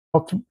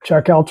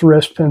Check out the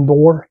wrist pin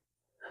bore.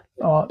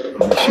 Let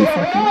me see if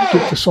I can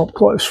get this up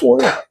close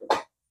for you.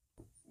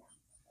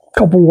 A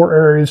couple more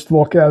areas to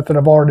look at that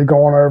I've already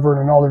gone over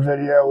in another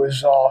video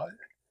is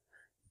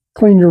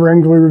clean your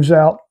ring grooves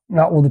out,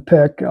 not with a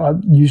pick. I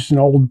used an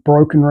old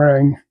broken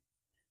ring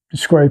to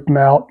scrape them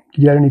out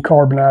to get any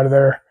carbon out of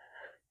there.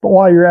 But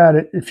while you're at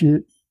it, if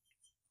you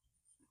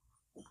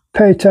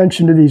pay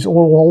attention to these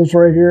oil holes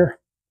right here,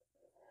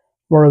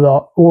 where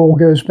the oil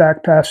goes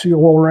back past the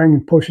oil ring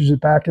and pushes it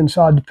back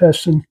inside the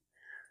piston.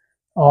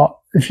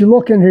 If you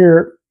look in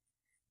here,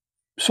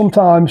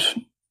 sometimes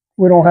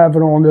we don't have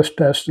it on this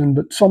piston,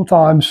 but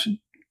sometimes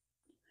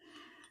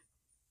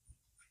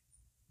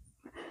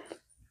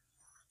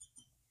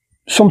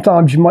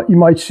you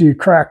might see a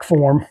crack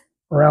form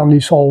around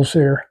these holes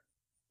here.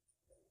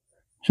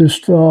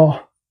 Just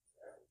look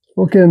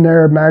in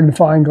there,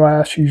 magnifying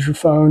glass, use your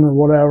phone or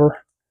whatever,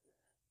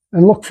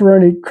 and look for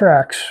any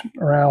cracks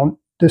around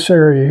this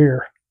area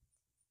here.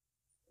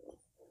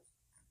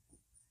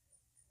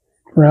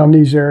 Around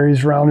these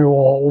areas, around the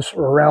oil holes,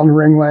 or around the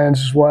ring lands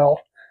as well.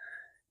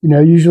 You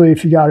know, usually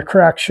if you got a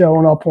crack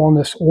showing up on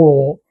this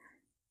oil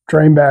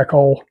drain back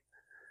hole,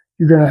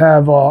 you're going to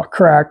have a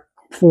crack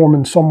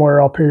forming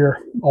somewhere up here,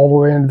 all the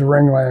way into the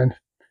ring land.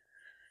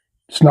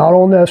 It's not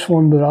on this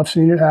one, but I've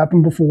seen it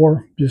happen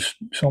before. Just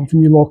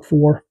something you look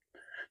for.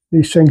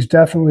 These things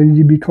definitely need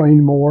to be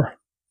cleaned more.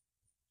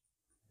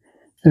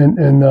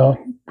 And the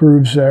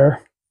grooves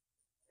there.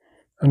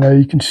 I know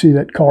you can see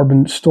that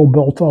carbon's still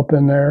built up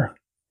in there.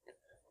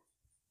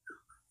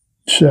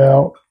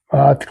 So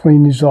I have to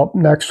clean these up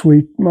next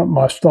week.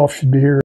 My stuff should be here